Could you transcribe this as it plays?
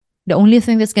The only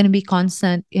thing that's going to be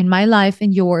constant in my life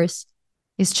and yours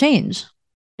is change.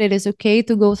 It is okay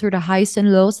to go through the highs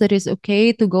and lows. It is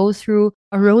okay to go through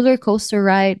a roller coaster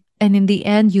ride. And in the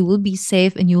end, you will be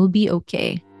safe and you will be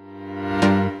okay.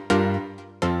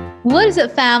 What is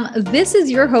up, fam? This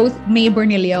is your host, May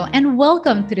Bornilio, and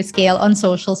welcome to the Scale on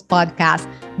Socials podcast,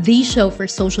 the show for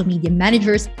social media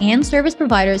managers and service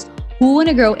providers who want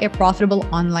to grow a profitable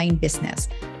online business.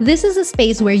 This is a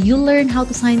space where you learn how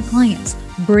to sign clients,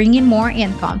 bring in more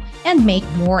income, and make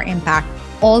more impact.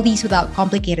 All these without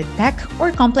complicated tech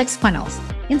or complex funnels.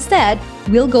 Instead,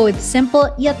 we'll go with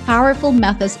simple yet powerful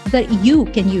methods that you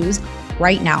can use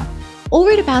right now.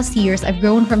 Over the past years, I've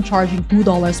grown from charging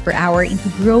 $2 per hour into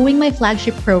growing my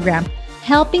flagship program,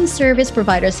 helping service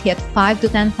providers hit $5,000 to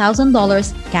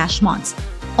 $10,000 cash months,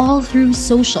 all through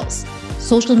socials.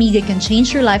 Social media can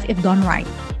change your life if done right.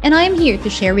 And I am here to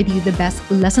share with you the best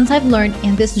lessons I've learned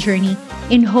in this journey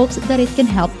in hopes that it can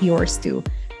help yours too.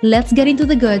 Let's get into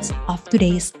the goods of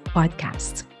today's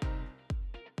podcast.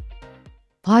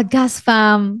 Podcast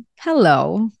fam,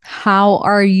 hello. How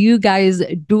are you guys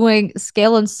doing?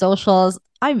 Scale on socials.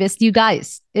 I missed you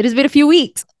guys. It has been a few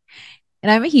weeks.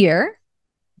 And I'm here,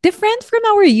 different from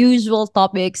our usual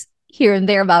topics here and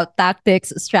there about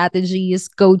tactics, strategies,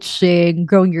 coaching,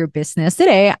 growing your business.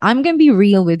 Today, I'm going to be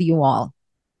real with you all.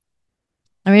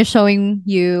 I'm going to showing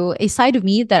you a side of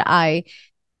me that I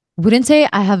wouldn't say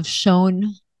I have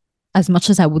shown as much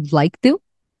as I would like to.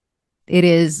 It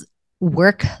is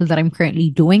work that I'm currently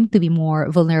doing to be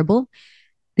more vulnerable,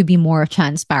 to be more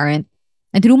transparent,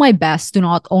 and to do my best to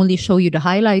not only show you the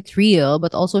highlight reel,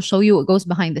 but also show you what goes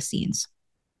behind the scenes.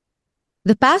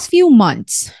 The past few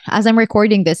months, as I'm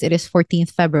recording this, it is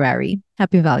 14th February.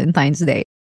 Happy Valentine's Day.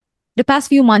 The past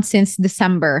few months since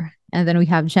December, and then we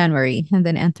have January, and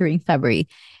then entering February,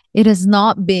 it has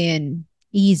not been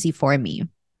easy for me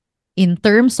in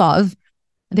terms of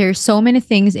there's so many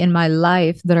things in my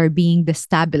life that are being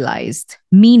destabilized,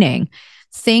 meaning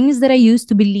things that I used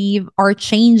to believe are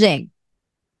changing.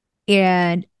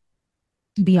 And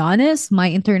to be honest, my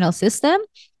internal system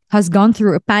has gone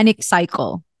through a panic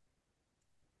cycle.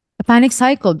 A panic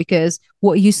cycle because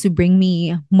what used to bring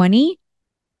me money,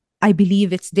 I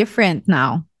believe it's different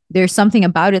now. There's something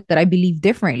about it that I believe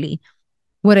differently.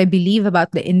 What I believe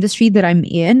about the industry that I'm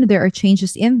in, there are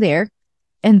changes in there.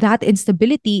 And that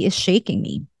instability is shaking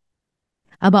me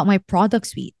about my product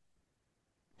suite,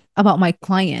 about my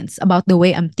clients, about the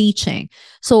way I'm teaching.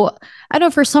 So I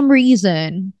know for some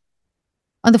reason,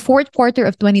 on the fourth quarter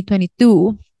of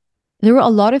 2022, there were a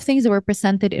lot of things that were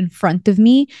presented in front of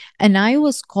me, and I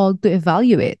was called to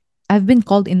evaluate. I've been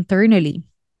called internally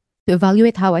to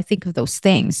evaluate how I think of those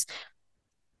things.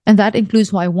 And that includes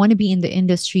who I want to be in the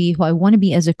industry, who I want to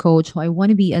be as a coach, who I want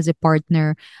to be as a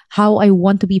partner, how I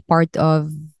want to be part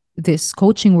of this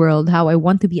coaching world, how I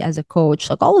want to be as a coach,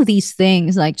 like all of these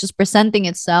things, like just presenting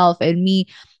itself and me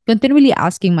continually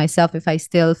asking myself if I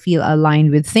still feel aligned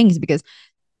with things, because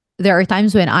there are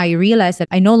times when I realize that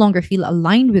I no longer feel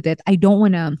aligned with it. I don't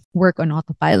want to work on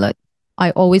autopilot.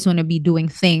 I always want to be doing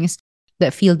things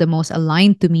that feel the most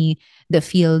aligned to me, that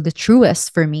feel the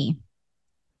truest for me.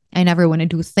 I never want to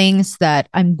do things that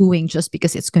I'm doing just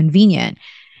because it's convenient.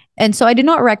 And so I did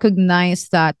not recognize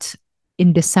that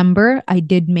in December, I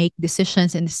did make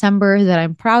decisions in December that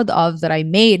I'm proud of, that I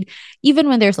made, even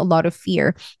when there's a lot of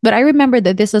fear. But I remember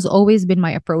that this has always been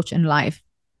my approach in life.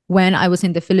 When I was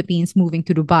in the Philippines, moving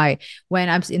to Dubai, when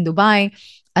I was in Dubai,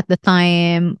 at the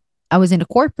time, I was in a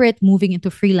corporate, moving into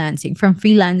freelancing, from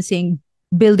freelancing,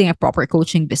 building a proper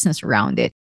coaching business around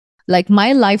it. Like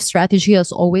my life strategy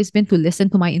has always been to listen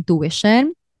to my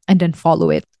intuition and then follow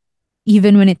it,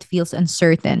 even when it feels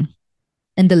uncertain.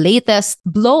 And the latest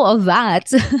blow of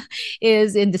that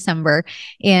is in December.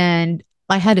 And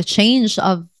I had a change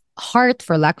of heart,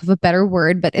 for lack of a better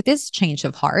word, but it is change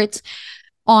of heart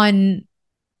on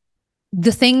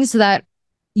the things that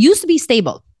used to be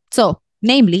stable. So,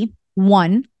 namely,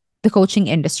 one, the coaching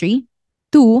industry.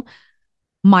 Two,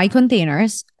 my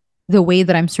containers, the way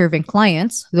that I'm serving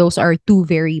clients. Those are two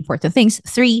very important things.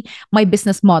 Three, my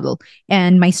business model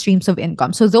and my streams of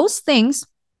income. So those things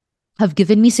have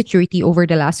given me security over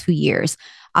the last few years.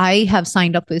 I have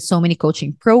signed up with so many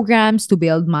coaching programs to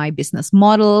build my business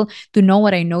model, to know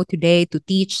what I know today, to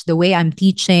teach the way I'm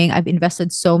teaching. I've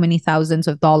invested so many thousands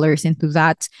of dollars into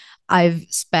that. I've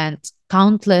spent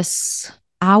countless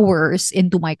hours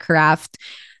into my craft.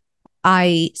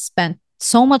 I spent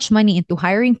so much money into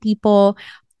hiring people,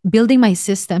 building my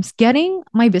systems, getting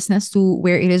my business to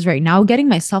where it is right now, getting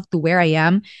myself to where I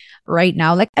am right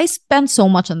now. Like I spent so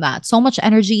much on that, so much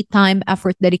energy, time,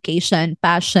 effort, dedication,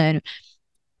 passion,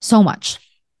 so much.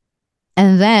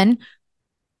 And then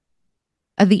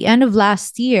At the end of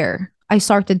last year, I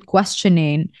started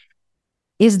questioning,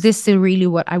 is this really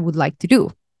what I would like to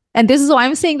do? And this is why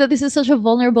I'm saying that this is such a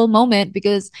vulnerable moment,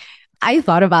 because I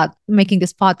thought about making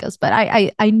this podcast, but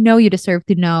I know you deserve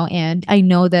to know. And I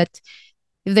know that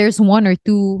if there's one or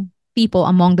two people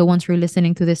among the ones who are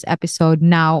listening to this episode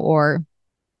now or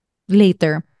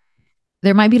later,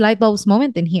 there might be light bulbs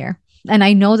moment in here. And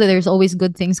I know that there's always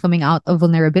good things coming out of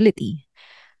vulnerability,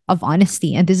 of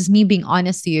honesty. And this is me being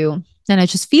honest to you. And I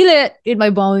just feel it in my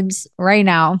bones right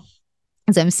now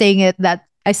as I'm saying it, that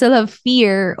I still have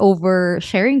fear over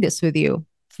sharing this with you.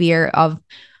 Fear of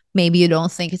maybe you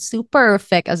don't think it's too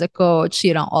perfect as a coach,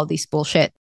 all these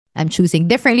bullshit. I'm choosing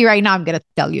differently right now. I'm going to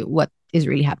tell you what is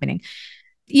really happening.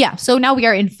 Yeah. So now we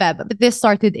are in Feb, but this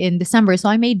started in December. So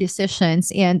I made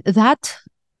decisions and that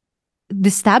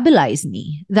destabilized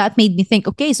me. That made me think,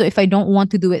 okay, so if I don't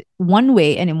want to do it one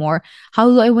way anymore, how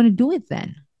do I want to do it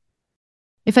then?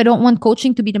 If I don't want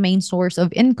coaching to be the main source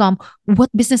of income, what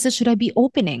businesses should I be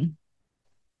opening?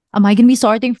 Am I going to be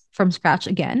starting from scratch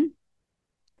again?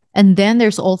 And then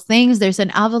there's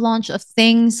an avalanche of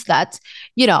things that,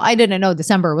 I didn't know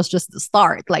December was just the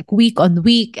start, like week on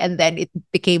week. And then it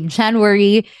became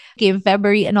January, became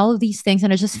February, and all of these things.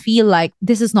 And I just feel like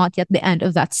this is not yet the end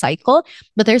of that cycle.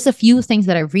 But there's a few things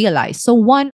that I realized. So,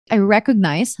 one, I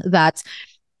recognize that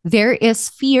there is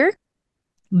fear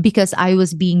because I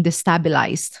was being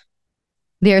destabilized.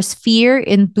 There's fear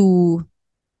into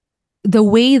the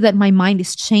way that my mind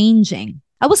is changing.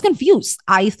 I was confused.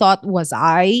 I thought, was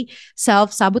I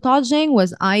self-sabotaging?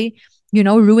 Was I,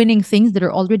 ruining things that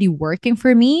are already working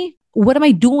for me? What am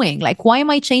I doing? Like, why am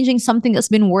I changing something that's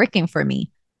been working for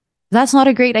me? That's not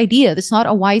a great idea. That's not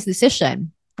a wise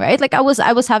decision, right? Like I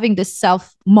was having this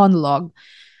self monologue.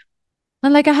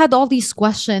 And like I had all these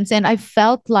questions and I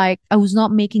felt like I was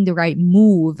not making the right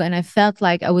move. And I felt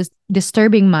like I was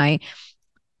disturbing my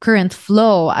current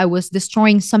flow. I was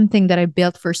destroying something that I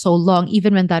built for so long,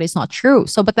 even when that is not true.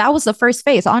 So, but that was the first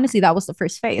phase. Honestly, that was the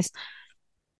first phase.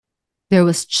 There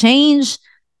was change,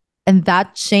 and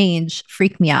that change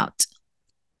freaked me out.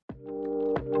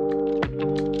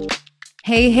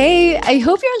 Hey, I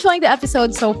hope you're enjoying the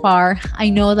episode so far.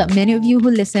 I know that many of you who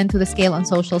listen to the Scale on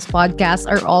Socials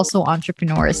podcast are also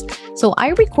entrepreneurs. So I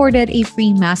recorded a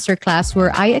free masterclass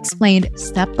where I explained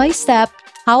step by step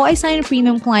how I sign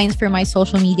premium clients for my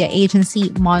social media agency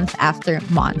month after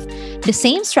month. The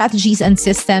same strategies and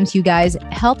systems, you guys,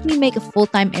 help me make a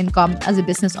full-time income as a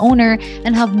business owner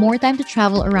and have more time to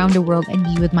travel around the world and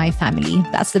be with my family.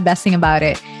 That's the best thing about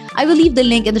it. I will leave the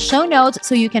link in the show notes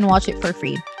so you can watch it for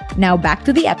free. Now back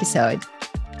to the episode.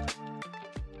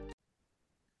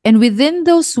 And within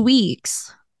those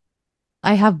weeks,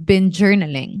 I have been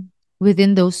journaling.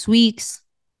 Within those weeks,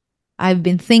 I've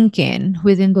been thinking.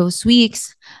 Within those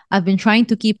weeks, I've been trying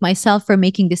to keep myself from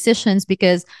making decisions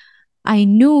because I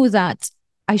knew that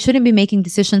I shouldn't be making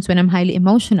decisions when I'm highly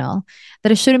emotional,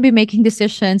 that I shouldn't be making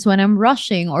decisions when I'm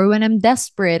rushing or when I'm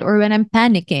desperate or when I'm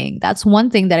panicking. That's one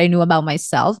thing that I knew about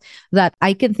myself, that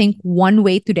I can think one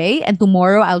way today and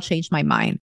tomorrow I'll change my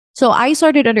mind. So I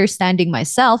started understanding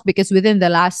myself because within the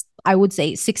last, I would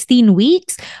say 16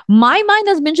 weeks, my mind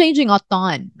has been changing a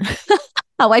ton.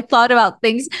 How I thought about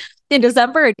things in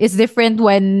December is different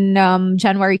when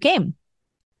January came.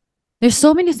 There's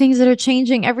so many things that are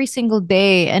changing every single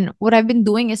day. And what I've been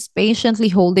doing is patiently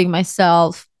holding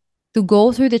myself to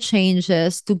go through the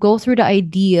changes, to go through the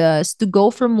ideas, to go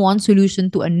from one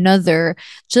solution to another,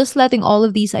 just letting all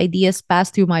of these ideas pass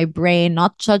through my brain,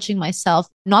 not judging myself,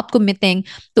 not committing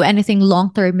to anything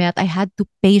long term yet. I had to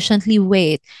patiently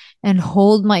wait and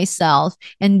hold myself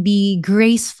and be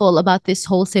graceful about this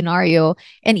whole scenario.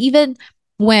 And even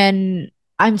when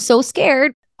I'm so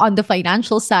scared on the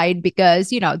financial side, because,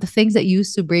 the things that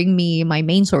used to bring me my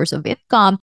main source of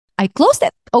income, I closed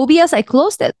it. OBS, I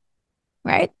closed it,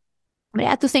 right? I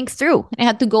had to think through. I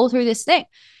had to go through this thing.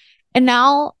 And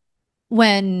now,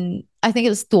 when I think it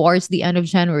was towards the end of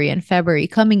January and February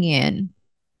coming in,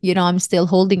 I'm still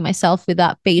holding myself with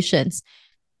that patience.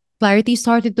 Clarity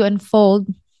started to unfold.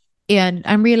 And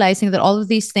I'm realizing that all of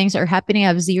these things are happening. I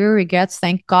have zero regrets.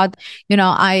 Thank God.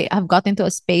 I have gotten to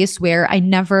a space where I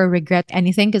never regret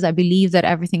anything because I believe that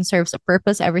everything serves a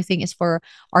purpose. Everything is for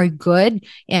our good.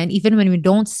 And even when we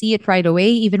don't see it right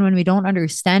away, even when we don't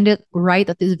understand it right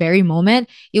at this very moment,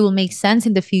 it will make sense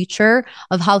in the future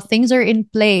of how things are in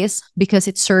place because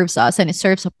it serves us and it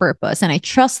serves a purpose. And I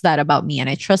trust that about me and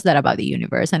I trust that about the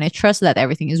universe and I trust that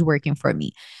everything is working for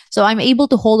me. So I'm able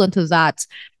to hold on to that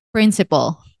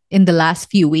principle in the last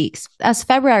few weeks. As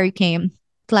February came,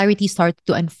 clarity started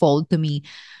to unfold to me.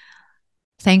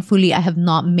 Thankfully, I have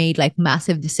not made like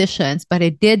massive decisions, but I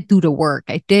did do the work.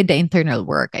 I did the internal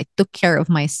work. I took care of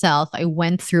myself. I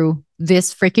went through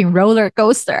this freaking roller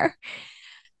coaster.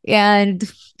 And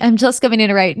I'm just coming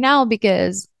in right now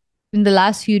because in the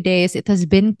last few days, it has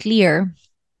been clear.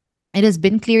 It has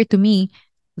been clear to me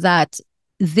that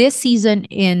this season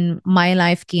in my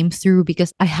life came through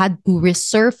because I had to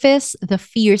resurface the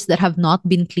fears that have not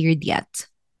been cleared yet.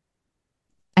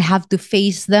 I have to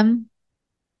face them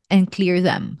and clear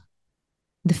them.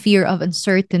 The fear of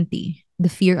uncertainty, the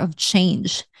fear of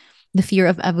change, the fear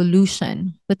of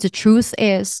evolution. But the truth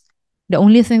is, the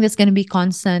only thing that's going to be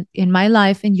constant in my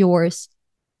life and yours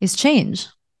is change.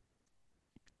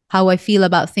 How I feel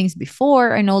about things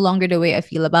before are no longer the way I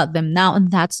feel about them now,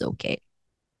 and that's okay.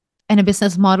 And a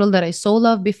business model that I so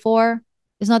loved before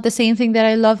is not the same thing that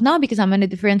I love now because I'm in a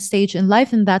different stage in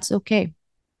life, and that's okay.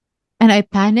 And I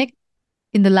panicked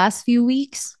in the last few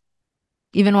weeks,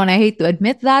 even when I hate to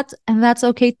admit that, and that's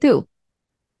okay too.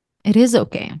 It is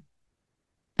okay.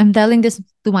 I'm telling this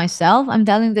to myself. I'm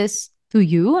telling this to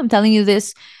you. I'm telling you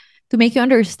this to make you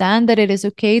understand that it is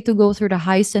okay to go through the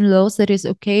highs and lows, that it's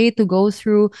okay to go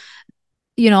through,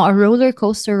 a roller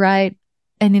coaster ride.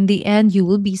 And in the end, you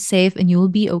will be safe and you will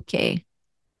be okay.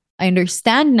 I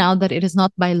understand now that it is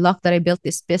not by luck that I built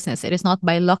this business. It is not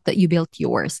by luck that you built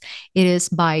yours. It is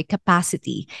by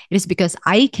capacity. It is because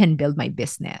I can build my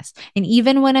business. And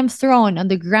even when I'm thrown on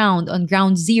the ground, on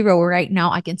ground zero right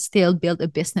now, I can still build a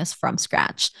business from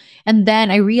scratch. And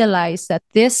then I realized that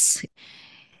this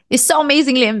is so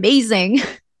amazingly amazing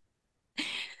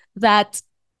that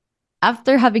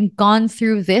after having gone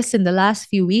through this in the last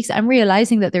few weeks, I'm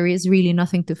realizing that there is really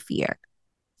nothing to fear.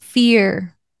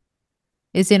 Fear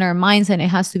is in our minds and it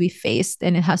has to be faced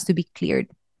and it has to be cleared.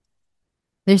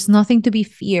 There's nothing to be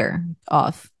fear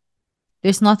of.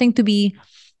 There's nothing to be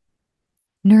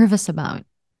nervous about.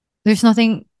 There's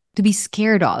nothing to be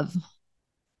scared of.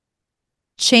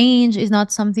 Change is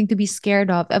not something to be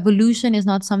scared of. Evolution is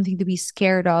not something to be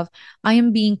scared of. I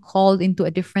am being called into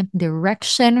a different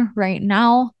direction right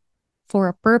now for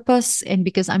a purpose and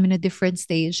because I'm in a different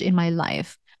stage in my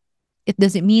life. It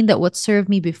doesn't mean that what served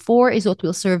me before is what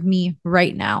will serve me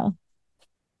right now.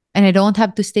 And I don't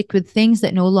have to stick with things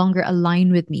that no longer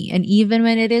align with me. And even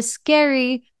when it is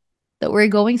scary that we're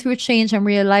going through change, I'm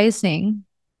realizing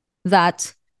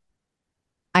that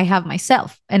I have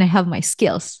myself and I have my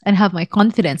skills and I have my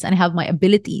confidence and I have my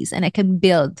abilities and I can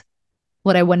build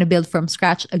what I want to build from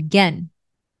scratch again.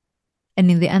 And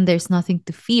in the end, there's nothing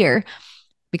to fear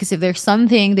because if there's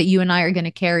something that you and I are going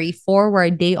to carry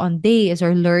forward day on day is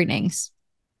our learnings,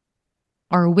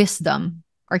 our wisdom,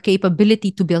 our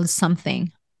capability to build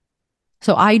something.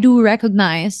 So I do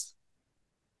recognize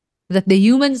that the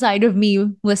human side of me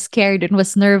was scared and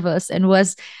was nervous and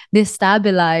was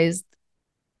destabilized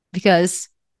because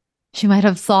she might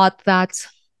have thought that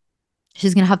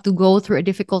she's going to have to go through a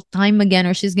difficult time again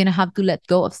or she's going to have to let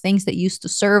go of things that used to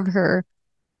serve her.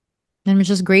 And I'm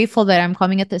just grateful that I'm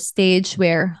coming at the stage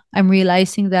where I'm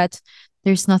realizing that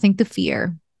there's nothing to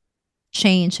fear.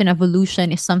 Change and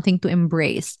evolution is something to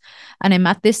embrace. And I'm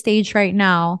at this stage right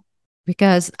now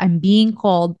because I'm being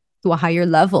called to a higher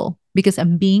level, because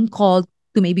I'm being called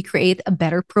to maybe create a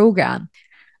better program.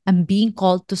 I'm being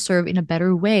called to serve in a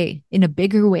better way, in a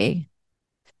bigger way,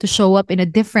 to show up in a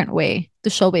different way, to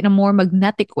show up in a more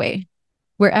magnetic way.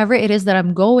 Wherever it is that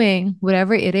I'm going,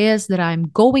 whatever it is that I'm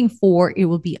going for, it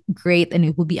will be great and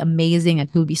it will be amazing and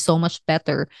it will be so much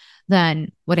better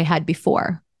than what I had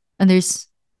before. And there's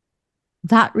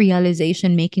that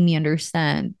realization making me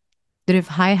understand that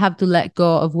if I have to let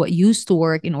go of what used to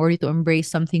work in order to embrace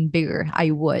something bigger,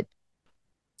 I would.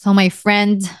 So, my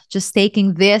friend, just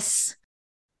taking this,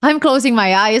 I'm closing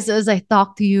my eyes as I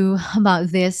talk to you about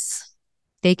this,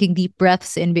 taking deep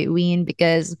breaths in between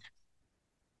because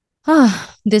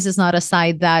this is not a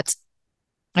side that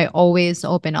I always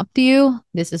open up to you.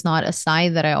 This is not a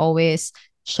side that I always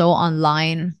show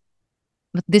online.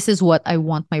 But this is what I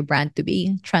want my brand to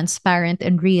be: transparent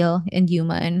and real and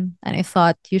human. And I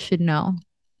thought you should know.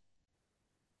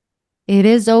 It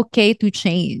is okay to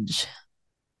change.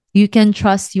 You can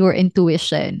trust your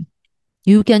intuition.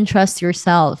 You can trust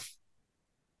yourself.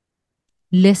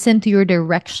 Listen to your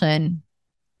direction.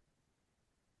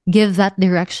 Give that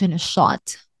direction a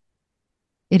shot.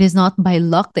 It is not by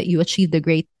luck that you achieve the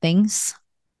great things.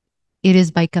 It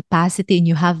is by capacity, and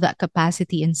you have that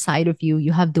capacity inside of you.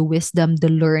 You have the wisdom, the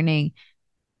learning.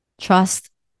 Trust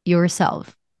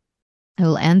yourself. I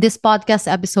will end this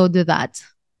podcast episode with that.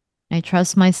 I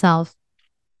trust myself,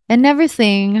 and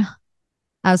everything,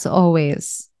 as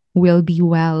always, will be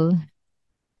well.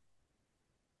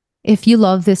 If you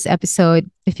love this episode,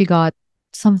 if you got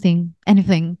something,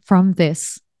 anything from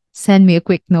this, send me a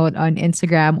quick note on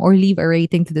Instagram or leave a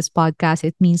rating to this podcast.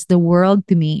 It means the world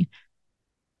to me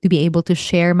to be able to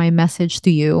share my message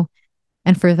to you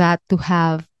and for that to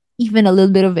have even a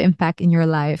little bit of impact in your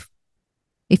life.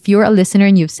 If you're a listener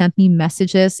and you've sent me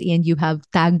messages and you have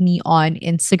tagged me on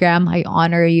Instagram, I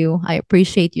honor you. I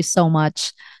appreciate you so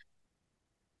much.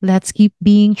 Let's keep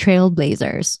being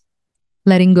trailblazers,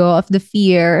 letting go of the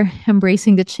fear,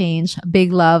 embracing the change.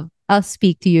 Big love. I'll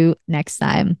speak to you next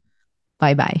time.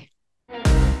 Bye bye.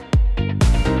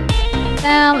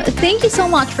 Thank you so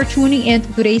much for tuning in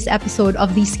to today's episode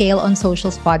of the Scale on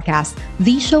Socials podcast,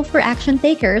 the show for action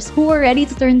takers who are ready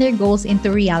to turn their goals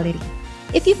into reality.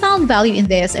 If you found value in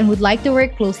this and would like to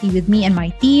work closely with me and my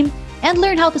team and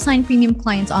learn how to sign premium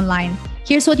clients online,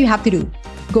 here's what you have to do.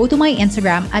 Go to my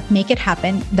Instagram at Make It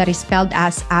Happen, that is spelled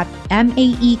as at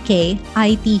MAEKIT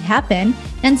Happen,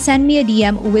 and send me a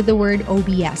DM with the word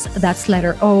OBS. That's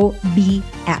letter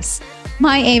OBS.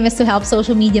 My aim is to help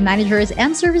social media managers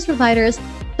and service providers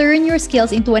turn your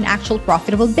skills into an actual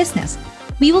profitable business.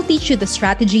 We will teach you the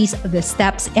strategies, the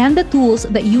steps, and the tools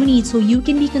that you need so you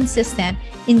can be consistent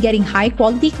in getting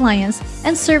high-quality clients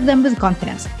and serve them with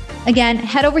confidence. Again,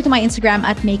 head over to my Instagram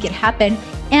at Make It Happen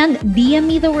and DM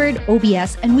me the word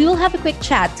OBS, and we will have a quick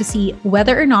chat to see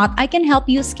whether or not I can help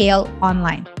you scale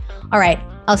online. All right,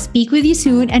 I'll speak with you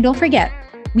soon, and don't forget,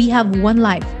 we have one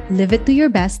life. Live it to your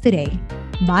best today.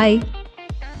 Bye.